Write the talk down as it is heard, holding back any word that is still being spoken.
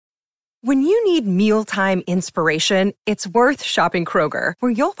When you need mealtime inspiration, it's worth shopping Kroger,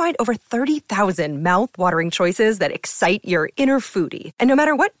 where you'll find over 30,000 mouth-watering choices that excite your inner foodie. And no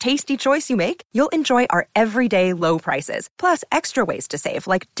matter what tasty choice you make, you'll enjoy our everyday low prices, plus extra ways to save,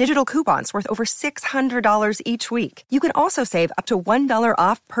 like digital coupons worth over $600 each week. You can also save up to $1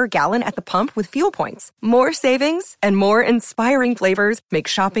 off per gallon at the pump with fuel points. More savings and more inspiring flavors make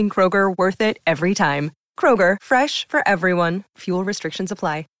shopping Kroger worth it every time. Kroger, fresh for everyone. Fuel restrictions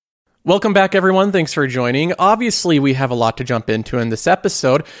apply. Welcome back, everyone. Thanks for joining. Obviously, we have a lot to jump into in this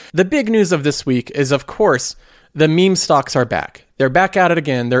episode. The big news of this week is, of course, the meme stocks are back. They're back at it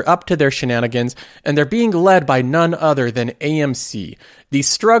again. They're up to their shenanigans, and they're being led by none other than AMC, the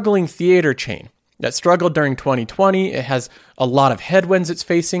struggling theater chain that struggled during 2020. It has a lot of headwinds it's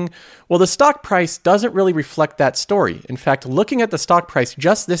facing. Well, the stock price doesn't really reflect that story. In fact, looking at the stock price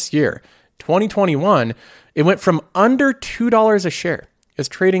just this year, 2021, it went from under $2 a share. Is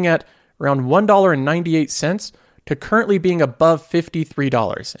trading at around $1.98 to currently being above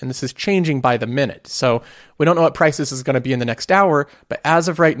 $53. And this is changing by the minute. So we don't know what price this is going to be in the next hour, but as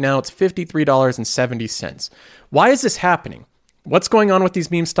of right now, it's $53.70. Why is this happening? What's going on with these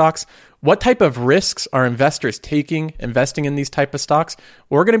meme stocks? What type of risks are investors taking investing in these type of stocks?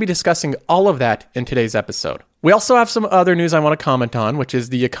 We're going to be discussing all of that in today's episode. We also have some other news I want to comment on, which is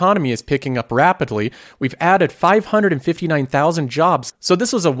the economy is picking up rapidly. We've added 559,000 jobs. So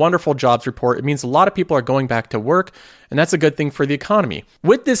this was a wonderful jobs report. It means a lot of people are going back to work, and that's a good thing for the economy.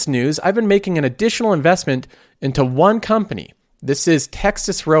 With this news, I've been making an additional investment into one company. This is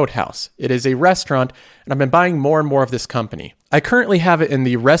Texas Roadhouse. It is a restaurant, and I've been buying more and more of this company. I currently have it in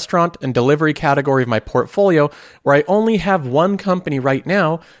the restaurant and delivery category of my portfolio, where I only have one company right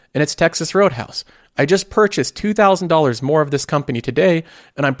now, and it's Texas Roadhouse. I just purchased $2,000 more of this company today,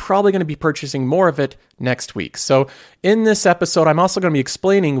 and I'm probably going to be purchasing more of it next week. So in this episode, I'm also going to be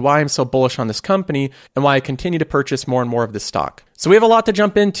explaining why I'm so bullish on this company and why I continue to purchase more and more of this stock. So we have a lot to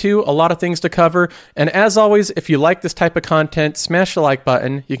jump into, a lot of things to cover. And as always, if you like this type of content, smash the like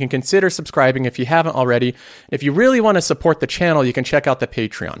button. You can consider subscribing if you haven't already. If you really want to support the channel, you can check out the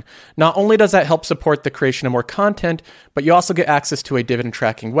Patreon. Not only does that help support the creation of more content, but you also get access to a dividend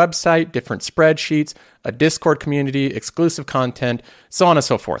tracking website, different spreadsheets, a Discord community, exclusive content, so on and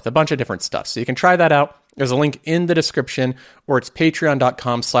so forth, a bunch of different stuff. So you can try that out. There's a link in the description, or it's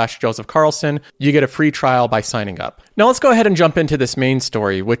patreon.com/Joseph Carlson. You get a free trial by signing up. Now let's go ahead and jump into this main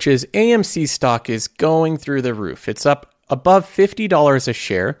story, which is AMC stock is going through the roof. It's up above $50 a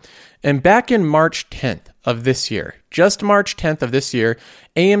share. And back in March 10th of this year, just March 10th of this year,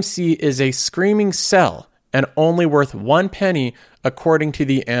 AMC is a screaming sell and only worth 1 penny, according to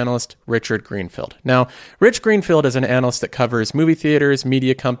the analyst Richard Greenfield. Now, Rich Greenfield is an analyst that covers movie theaters,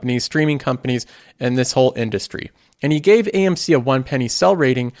 media companies, streaming companies, and this whole industry. And he gave AMC a 1 penny sell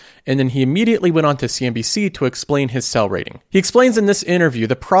rating, and then he immediately went on to CNBC to explain his sell rating. He explains in this interview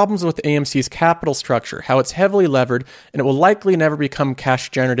the problems with AMC's capital structure, how it's heavily levered, and it will likely never become cash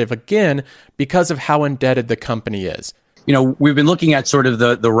generative again because of how indebted the company is. You know, we've been looking at sort of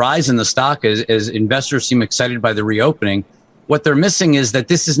the rise in the stock as investors seem excited by the reopening. What they're missing is that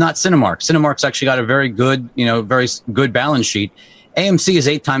this is not Cinemark. Cinemark's actually got a very good balance sheet. AMC is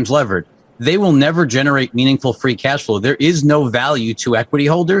 8 times levered. They will never generate meaningful free cash flow. There is no value to equity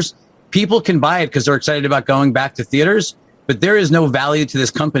holders. People can buy it because they're excited about going back to theaters, but there is no value to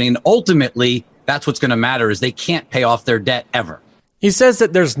this company. And ultimately, that's what's going to matter is they can't pay off their debt ever. He says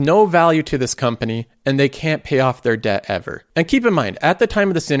that there's no value to this company and they can't pay off their debt ever. And keep in mind, at the time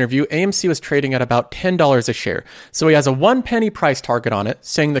of this interview, AMC was trading at about $10 a share. So he has a 1 penny price target on it,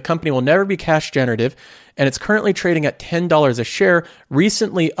 saying the company will never be cash generative, and it's currently trading at $10 a share,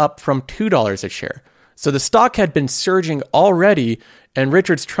 recently up from $2 a share. So the stock had been surging already, and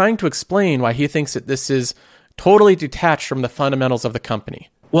Richard's trying to explain why he thinks that this is totally detached from the fundamentals of the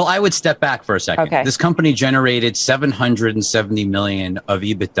company. Well, I would step back for a second. Okay. This company generated $770 million of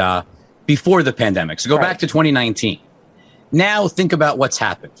EBITDA before the pandemic. So go back to 2019. Now think about what's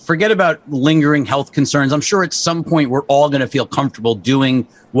happened. Forget about lingering health concerns. I'm sure at some point we're all going to feel comfortable doing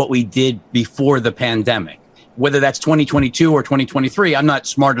what we did before the pandemic. Whether that's 2022 or 2023, I'm not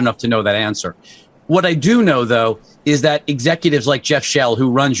smart enough to know that answer. What I do know, though, is that executives like Jeff Shell,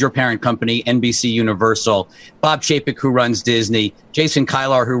 who runs your parent company, NBC Universal, Bob Chapek, who runs Disney, Jason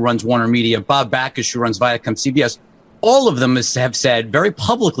Kilar, who runs Warner Media, Bob Bakish, who runs Viacom CBS, all of them have said very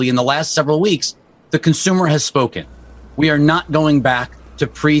publicly in the last several weeks, the consumer has spoken. We are not going back to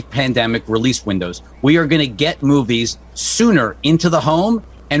pre-pandemic release windows. We are going to get movies sooner into the home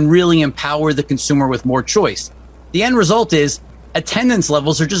and really empower the consumer with more choice. The end result is attendance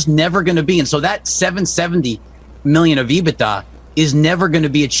levels are just never going to be. And so that $770 million of EBITDA is never going to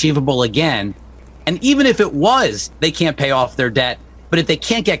be achievable again. And even if it was, they can't pay off their debt. But if they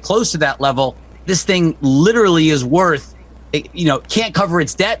can't get close to that level, this thing literally is worth, can't cover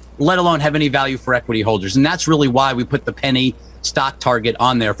its debt, let alone have any value for equity holders. And that's really why we put the penny stock target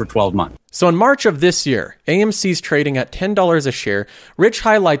on there for 12 months. So in March of this year, AMC's trading at $10 a share. Rich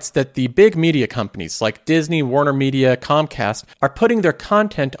highlights that the big media companies like Disney, Warner Media, Comcast are putting their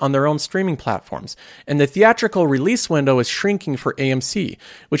content on their own streaming platforms, and the theatrical release window is shrinking for AMC,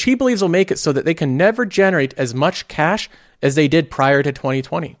 which he believes will make it so that they can never generate as much cash as they did prior to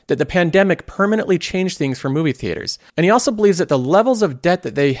 2020, that the pandemic permanently changed things for movie theaters. And he also believes that the levels of debt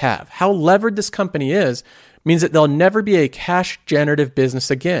that they have, how levered this company is, means that they'll never be a cash-generative business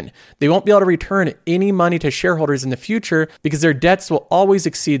again. They won't be able to return any money to shareholders in the future because their debts will always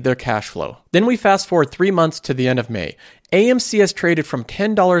exceed their cash flow. Then we fast forward 3 months to the end of May. AMC has traded from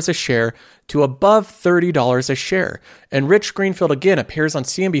 $10 a share to above $30 a share. And Rich Greenfield again appears on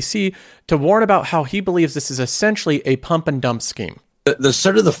CNBC to warn about how he believes this is essentially a pump and dump scheme. The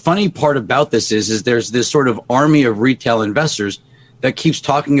sort of the funny part about this is there's this sort of army of retail investors that keeps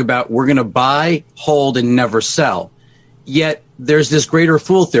talking about we're going to buy, hold, and never sell. Yet there's this greater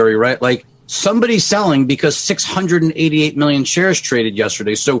fool theory, right? Like somebody's selling because 688 million shares traded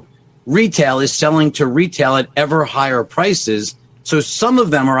yesterday. So retail is selling to retail at ever higher prices. So some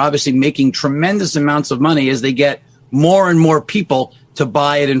of them are obviously making tremendous amounts of money as they get more and more people to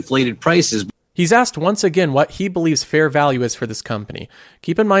buy at inflated prices. He's asked once again what he believes fair value is for this company.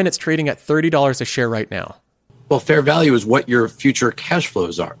 Keep in mind it's trading at $30 a share right now. Well, fair value is what your future cash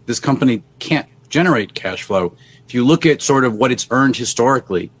flows are. This company can't generate cash flow. If you look at sort of what it's earned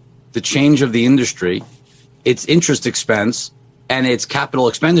historically, the change of the industry, its interest expense, and its capital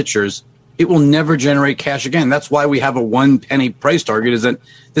expenditures, it will never generate cash again. That's why we have a 1 penny price target, is that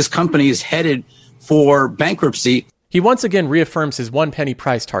this company is headed for bankruptcy. He once again reaffirms his 1 penny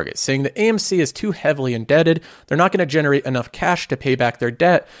price target, saying that AMC is too heavily indebted, they're not going to generate enough cash to pay back their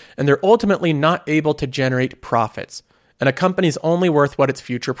debt, and they're ultimately not able to generate profits. And a company's only worth what its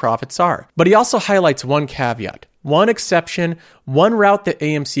future profits are. But he also highlights one caveat, one exception, one route that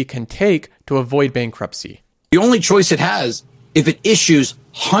AMC can take to avoid bankruptcy. The only choice it has, if it issues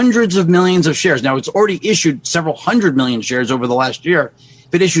hundreds of millions of shares, now it's already issued several hundred million shares over the last year,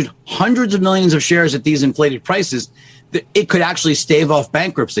 if it issued hundreds of millions of shares at these inflated prices, it could actually stave off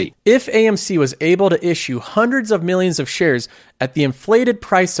bankruptcy. If AMC was able to issue hundreds of millions of shares at the inflated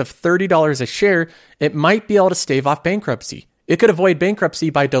price of $30 a share, it might be able to stave off bankruptcy. It could avoid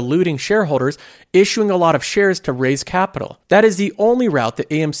bankruptcy by diluting shareholders, issuing a lot of shares to raise capital. That is the only route that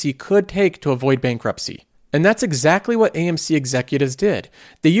AMC could take to avoid bankruptcy. And that's exactly what AMC executives did.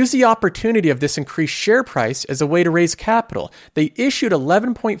 They used the opportunity of this increased share price as a way to raise capital. They issued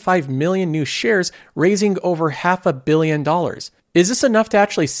 11.5 million new shares, raising over $500 million. Is this enough to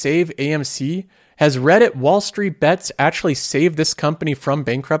actually save AMC? Has Reddit Wall Street Bets actually saved this company from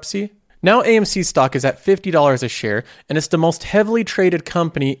bankruptcy? Now AMC stock is at $50 a share, and it's the most heavily traded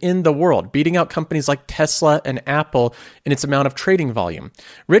company in the world, beating out companies like Tesla and Apple in its amount of trading volume.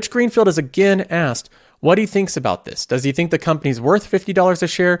 Rich Greenfield is again asked what he thinks about this. Does he think the company's worth $50 a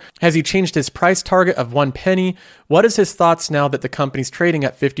share? Has he changed his price target of 1 penny? What is his thoughts now that the company's trading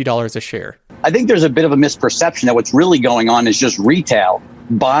at $50 a share? I think there's a bit of a misperception that what's really going on is just retail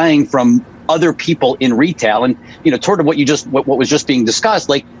buying from other people in retail. And, sort of what was just being discussed,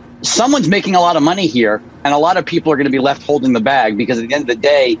 like someone's making a lot of money here and a lot of people are going to be left holding the bag because at the end of the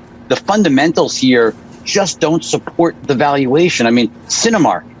day, the fundamentals here just don't support the valuation. I mean,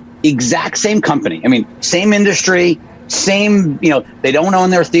 Cinemark, exact same company. I mean, same industry, same, they don't own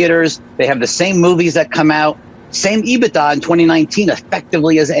their theaters. They have the same movies that come out, same EBITDA in 2019,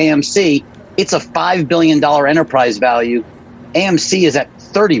 effectively as AMC. It's a $5 billion enterprise value. AMC is at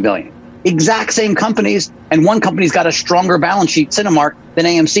 $30 billion. Exact same companies. And one company's got a stronger balance sheet, Cinemark, than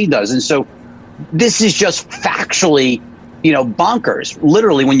AMC does. And so this is just factually, bonkers.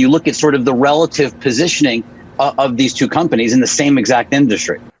 Literally, when you look at sort of the relative positioning of these two companies in the same exact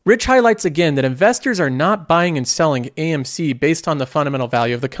industry. Rich highlights again that investors are not buying and selling AMC based on the fundamental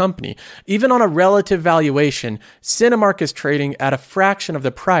value of the company. Even on a relative valuation, Cinemark is trading at a fraction of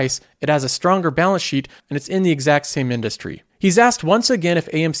the price. It has a stronger balance sheet, and it's in the exact same industry. He's asked once again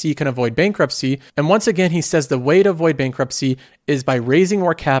if AMC can avoid bankruptcy, and once again he says the way to avoid bankruptcy is by raising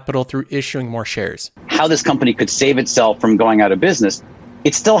more capital through issuing more shares. How this company could save itself from going out of business,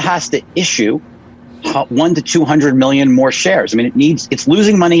 it still has to issue 1 to 200 million more shares. I mean, it's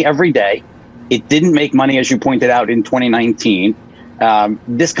losing money every day. It didn't make money, as you pointed out, in 2019.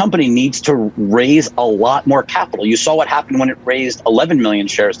 This company needs to raise a lot more capital. You saw what happened when it raised 11 million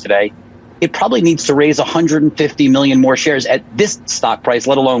shares today. it probably needs to raise 150 million more shares at this stock price,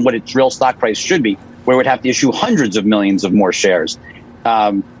 let alone what its real stock price should be, where it would have to issue hundreds of millions of more shares.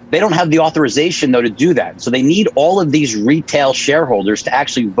 They don't have the authorization, though, to do that. So they need all of these retail shareholders to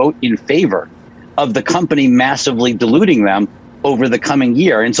actually vote in favor of the company massively diluting them over the coming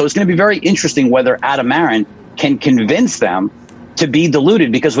year. And so it's going to be very interesting whether Adam Aron can convince them to be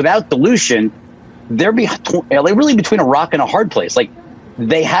diluted, because without dilution, they're really between a rock and a hard place. Like,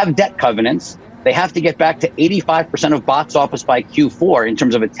 they have debt covenants. They have to get back to 85% of box office by Q4 in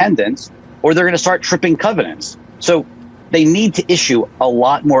terms of attendance, or they're going to start tripping covenants. So they need to issue a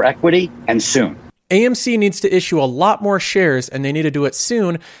lot more equity, and soon. AMC needs to issue a lot more shares, and they need to do it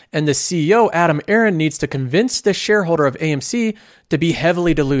soon. And the CEO, Adam Aron, needs to convince the shareholder of AMC to be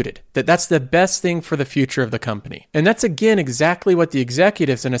heavily diluted, that's the best thing for the future of the company. And that's, again, exactly what the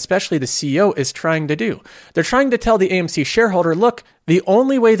executives and especially the CEO is trying to do. They're trying to tell the AMC shareholder, look, the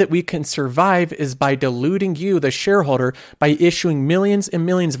only way that we can survive is by diluting you, the shareholder, by issuing millions and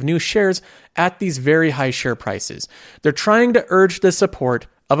millions of new shares at these very high share prices. They're trying to urge the support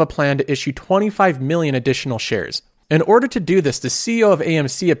of a plan to issue 25 million additional shares. In order to do this, the CEO of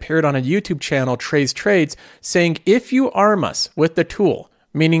AMC appeared on a YouTube channel, Trey's Trades, saying, if you arm us with the tool,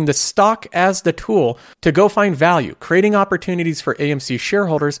 meaning the stock as the tool, to go find value, creating opportunities for AMC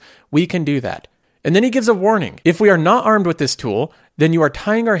shareholders, we can do that. And then he gives a warning. If we are not armed with this tool, then you are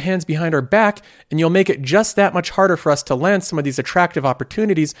tying our hands behind our back, and you'll make it just that much harder for us to land some of these attractive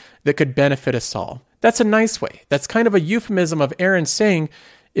opportunities that could benefit us all. That's a nice way. That's kind of a euphemism of Aron saying,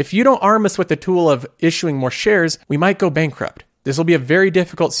 if you don't arm us with the tool of issuing more shares, we might go bankrupt. This will be a very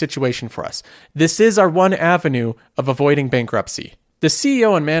difficult situation for us. This is our one avenue of avoiding bankruptcy. The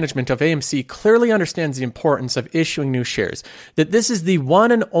CEO and management of AMC clearly understands the importance of issuing new shares, that this is the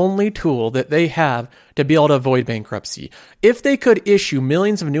one and only tool that they have to be able to avoid bankruptcy. If they could issue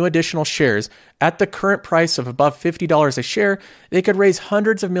millions of new additional shares at the current price of above $50 a share, they could raise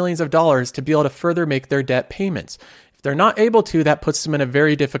hundreds of millions of dollars to be able to further make their debt payments. They're not able to, that puts them in a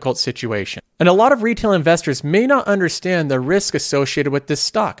very difficult situation. And a lot of retail investors may not understand the risk associated with this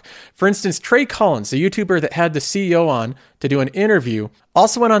stock. For instance, Trey Collins, the YouTuber that had the CEO on to do an interview,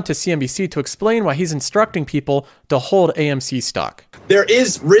 also went on to CNBC to explain why he's instructing people to hold AMC stock. There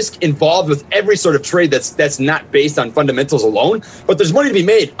is risk involved with every sort of trade that's not based on fundamentals alone, but there's money to be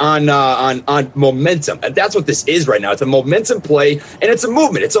made on momentum, and that's what this is right now. It's a momentum play, and it's a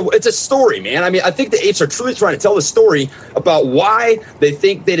movement. It's a story, man. I mean, I think the apes are truly trying to tell the story about why they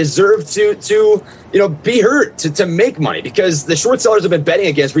think they deserve to be heard, to make money, because the short sellers have been betting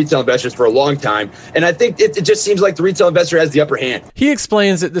against retail investors for a long time, and I think it just seems like the retail investor has the upper hand. He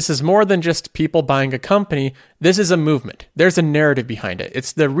explains that this is more than just people buying a company. This is a movement. There's a narrative behind it.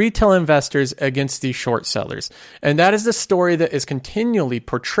 It's the retail investors against these short sellers. And that is the story that is continually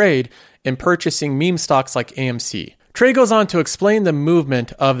portrayed in purchasing meme stocks like AMC. Trey goes on to explain the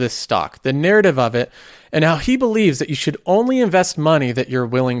movement of this stock, the narrative of it, and how he believes that you should only invest money that you're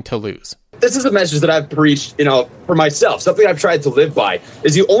willing to lose. This is a message that I've preached, for myself. Something I've tried to live by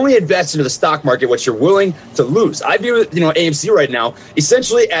is you only invest into the stock market what you're willing to lose. I view, AMC right now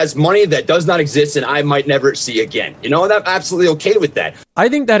essentially as money that does not exist and I might never see again. And I'm absolutely okay with that. I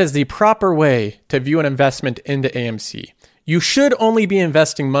think that is the proper way to view an investment into AMC. You should only be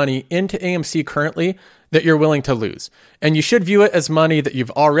investing money into AMC currently that you're willing to lose. And you should view it as money that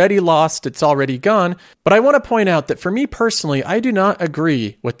you've already lost, it's already gone. But I want to point out that for me personally, I do not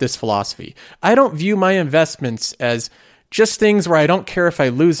agree with this philosophy. I don't view my investments as just things where I don't care if I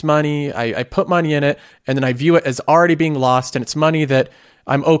lose money, I put money in it, and then I view it as already being lost, and it's money that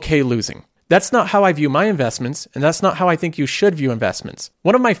I'm okay losing. That's not how I view my investments, and that's not how I think you should view investments.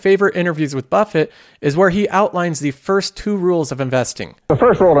 One of my favorite interviews with Buffett is where he outlines the first two rules of investing. The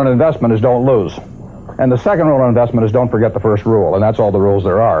first rule in investment is don't lose. And the second rule of investment is don't forget the first rule. And that's all the rules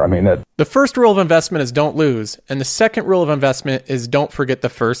there are. The first rule of investment is don't lose. And the second rule of investment is don't forget the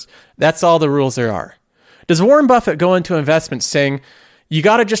first. That's all the rules there are. Does Warren Buffett go into investments saying, you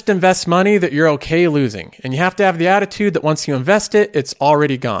got to just invest money that you're okay losing, and you have to have the attitude that once you invest it, it's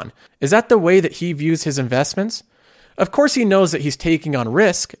already gone? Is that the way that he views his investments? Of course, he knows that he's taking on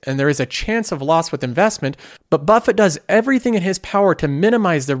risk and there is a chance of loss with investment, but Buffett does everything in his power to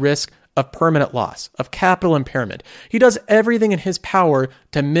minimize the risk of permanent loss, of capital impairment. He does everything in his power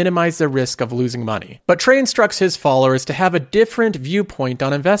to minimize the risk of losing money. But Trey instructs his followers to have a different viewpoint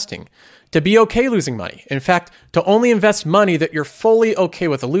on investing, to be okay losing money. In fact, to only invest money that you're fully okay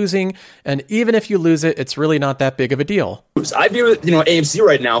with losing, and even if you lose it, it's really not that big of a deal. I view, AMC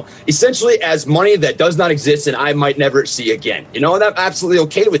right now essentially as money that does not exist and I might never see again. And I'm absolutely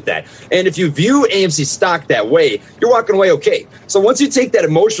okay with that. And if you view AMC stock that way, you're walking away okay. So once you take that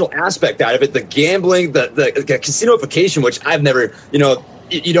emotional aspect out of it, the gambling, the casinoification, which I've never,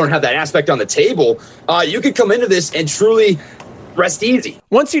 you don't have that aspect on the table, you could come into this and truly rest easy.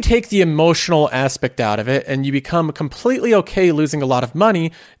 Once you take the emotional aspect out of it and you become completely okay losing a lot of money,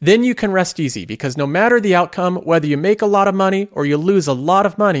 then you can rest easy, because no matter the outcome, whether you make a lot of money or you lose a lot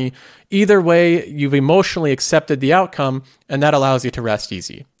of money, either way, you've emotionally accepted the outcome, and that allows you to rest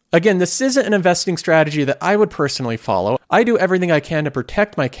easy. Again, this isn't an investing strategy that I would personally follow. I do everything I can to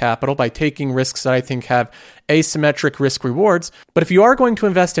protect my capital by taking risks that I think have asymmetric risk rewards. But if you are going to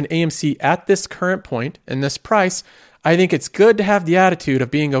invest in AMC at this current point, in this price, I think it's good to have the attitude of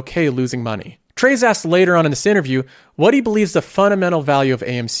being okay losing money. Trey's asked later on in this interview what he believes the fundamental value of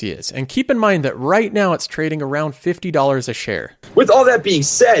AMC is. And keep in mind that right now it's trading around $50 a share. With all that being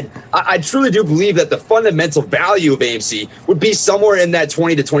said, I truly do believe that the fundamental value of AMC would be somewhere in that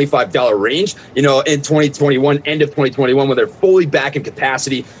 $20 to $25 range, in 2021, end of 2021, when they're fully back in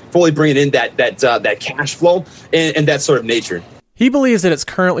capacity, fully bringing in that cash flow and that sort of nature. He believes that it's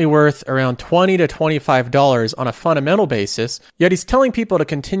currently worth around $20 to $25 on a fundamental basis, yet he's telling people to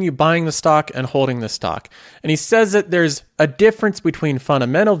continue buying the stock and holding the stock. And he says that there's a difference between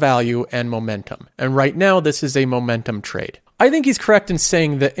fundamental value and momentum. And right now, this is a momentum trade. I think he's correct in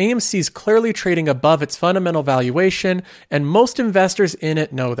saying that AMC is clearly trading above its fundamental valuation, and most investors in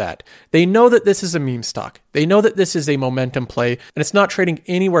it know that. They know that this is a meme stock. They know that this is a momentum play, and it's not trading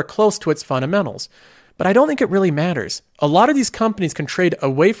anywhere close to its fundamentals. But I don't think it really matters. A lot of these companies can trade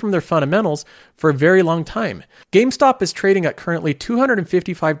away from their fundamentals for a very long time. GameStop is trading at currently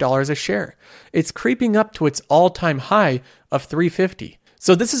 $255 a share. It's creeping up to its all-time high of $350.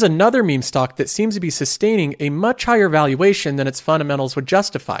 So this is another meme stock that seems to be sustaining a much higher valuation than its fundamentals would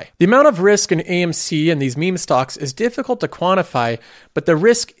justify. The amount of risk in AMC and these meme stocks is difficult to quantify, but the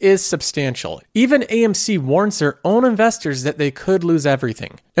risk is substantial. Even AMC warns their own investors that they could lose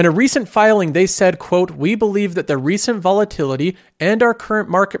everything. In a recent filing, they said, quote, "We believe that the recent volatility and our current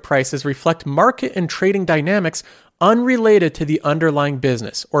market prices reflect market and trading dynamics unrelated to the underlying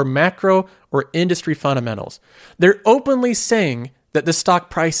business or macro or industry fundamentals." They're openly saying that the stock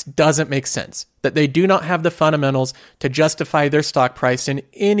price doesn't make sense, that they do not have the fundamentals to justify their stock price in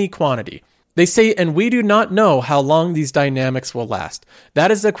any quantity. They say, and we do not know how long these dynamics will last. That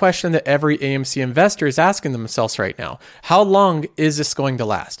is the question that every AMC investor is asking themselves right now. How long is this going to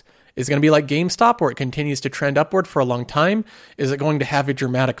last? Is it going to be like GameStop where it continues to trend upward for a long time? Is it going to have a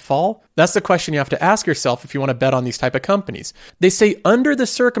dramatic fall? That's the question you have to ask yourself if you want to bet on these type of companies. They say, under the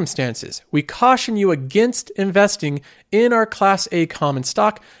circumstances, we caution you against investing in our Class A common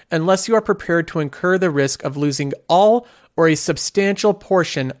stock unless you are prepared to incur the risk of losing all or a substantial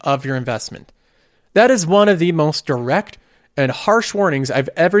portion of your investment. That is one of the most direct and harsh warnings I've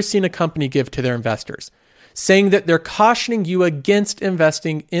ever seen a company give to their investors, saying that they're cautioning you against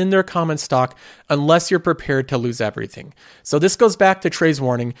investing in their common stock unless you're prepared to lose everything. So this goes back to Trey's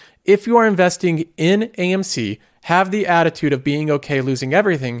warning. If you are investing in AMC, have the attitude of being okay losing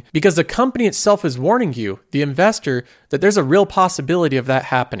everything, because the company itself is warning you, the investor, that there's a real possibility of that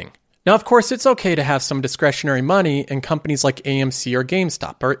happening. Now, of course, it's okay to have some discretionary money in companies like AMC or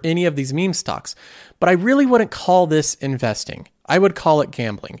GameStop or any of these meme stocks, but I really wouldn't call this investing. I would call it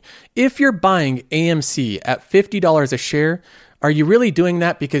gambling. If you're buying AMC at $50 a share, are you really doing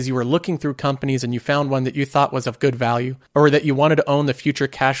that because you were looking through companies and you found one that you thought was of good value, or that you wanted to own the future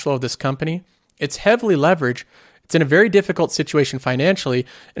cash flow of this company? It's heavily leveraged. It's in a very difficult situation financially,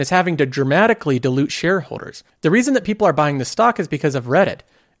 and it's having to dramatically dilute shareholders. The reason that people are buying the stock is because of Reddit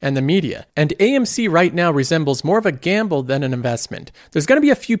and the media. And AMC right now resembles more of a gamble than an investment. There's going to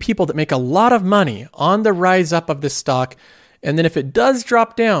be a few people that make a lot of money on the rise up of this stock, and then if it does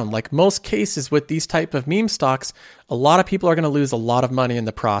drop down, like most cases with these type of meme stocks, a lot of people are going to lose a lot of money in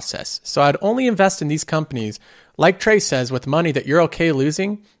the process. So I'd only invest in these companies, like Trey says, with money that you're okay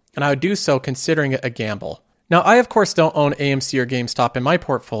losing, and I would do so considering it a gamble. Now, I of course don't own AMC or GameStop in my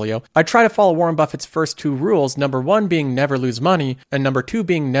portfolio. I try to follow Warren Buffett's first two rules, number one being never lose money, and number two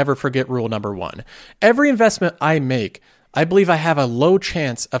being never forget rule number one. Every investment I make, I believe I have a low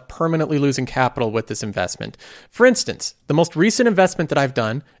chance of permanently losing capital with this investment. For instance, the most recent investment that I've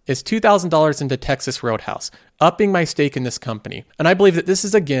done is $2,000 into Texas Roadhouse, upping my stake in this company. And I believe that this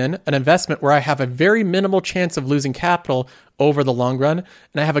is, again, an investment where I have a very minimal chance of losing capital over the long run,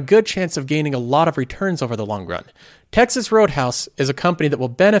 and I have a good chance of gaining a lot of returns over the long run. Texas Roadhouse is a company that will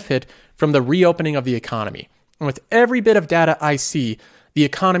benefit from the reopening of the economy. And with every bit of data I see, the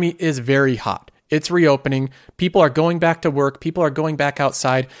economy is very hot. It's reopening. People are going back to work. People are going back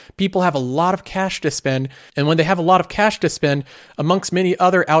outside. People have a lot of cash to spend. And when they have a lot of cash to spend, amongst many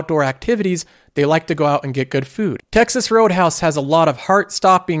other outdoor activities, they like to go out and get good food. Texas Roadhouse has a lot of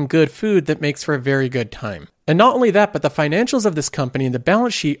heart-stopping good food that makes for a very good time. And not only that, but the financials of this company and the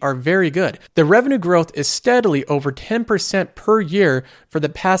balance sheet are very good. The revenue growth is steadily over 10% per year for the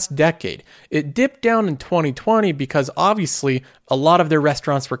past decade. It dipped down in 2020 because obviously a lot of their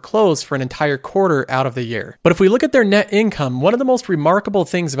restaurants were closed for an entire quarter out of the year. But if we look at their net income, one of the most remarkable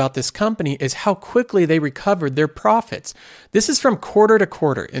things about this company is how quickly they recovered their profits. This is from quarter to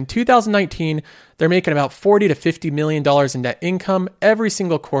quarter. In 2019, they're making about $40 to $50 million in net income every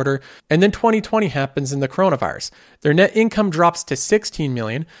single quarter. And then 2020 happens in the coronavirus. Their net income drops to $16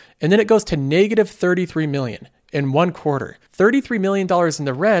 million, and then it goes to negative $33 million in one quarter. $33 million in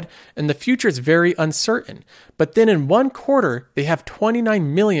the red, and the future is very uncertain. But then in one quarter, they have $29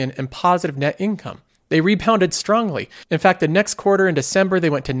 million in positive net income. They rebounded strongly. In fact, the next quarter in December, they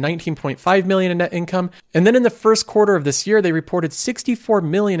went to $19.5 million in net income. And then in the first quarter of this year, they reported $64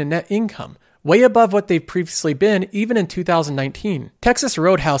 million in net income, way above what they've previously been, even in 2019. Texas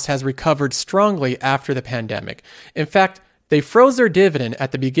Roadhouse has recovered strongly after the pandemic. In fact, they froze their dividend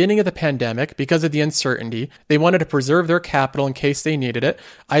at the beginning of the pandemic because of the uncertainty. They wanted to preserve their capital in case they needed it.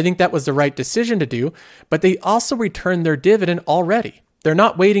 I think that was the right decision to do, but they also returned their dividend already. They're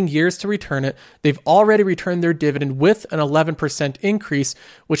not waiting years to return it. They've already returned their dividend with an 11% increase,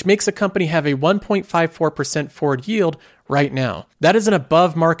 which makes the company have a 1.54% forward yield right now. That is an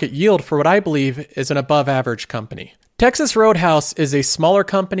above market yield for what I believe is an above average company. Texas Roadhouse is a smaller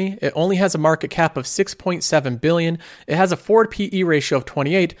company. It only has a market cap of $6.7 billion. It has a forward PE ratio of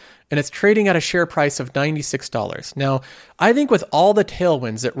 28, and it's trading at a share price of $96. Now, I think with all the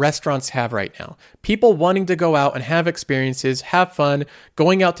tailwinds that restaurants have right now, people wanting to go out and have experiences, have fun,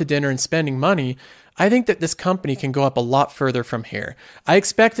 going out to dinner and spending money, I think that this company can go up a lot further from here. I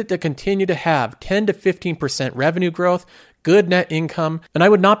expect it to continue to have 10 to 15% revenue growth, good net income, and I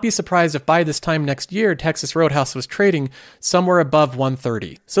would not be surprised if by this time next year, Texas Roadhouse was trading somewhere above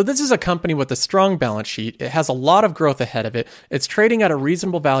 130. So this is a company with a strong balance sheet. It has a lot of growth ahead of it. It's trading at a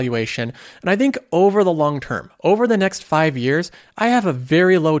reasonable valuation. And I think over the long term, over the next 5 years, I have a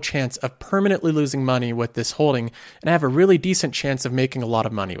very low chance of permanently losing money with this holding, and I have a really decent chance of making a lot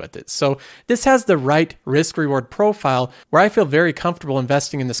of money with it. So this has the right risk-reward profile where I feel very comfortable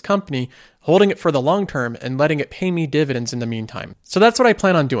investing in this company, holding it for the long term and letting it pay me dividends in the meantime. So that's what I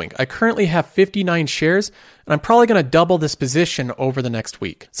plan on doing. I currently have 59 shares, and I'm probably going to double this position over the next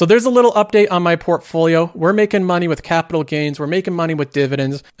week. So there's a little update on my portfolio. We're making money with capital gains. We're making money with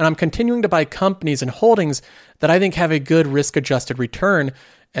dividends, and I'm continuing to buy companies and holdings that I think have a good risk-adjusted return,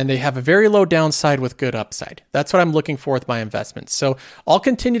 and they have a very low downside with good upside. That's what I'm looking for with my investments. So I'll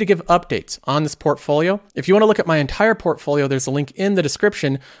continue to give updates on this portfolio. If you want to look at my entire portfolio, there's a link in the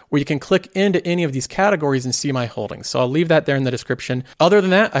description where you can click into any of these categories and see my holdings. So I'll leave that there in the description. Other than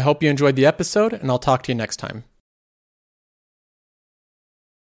that, I hope you enjoyed the episode, and I'll talk to you next time.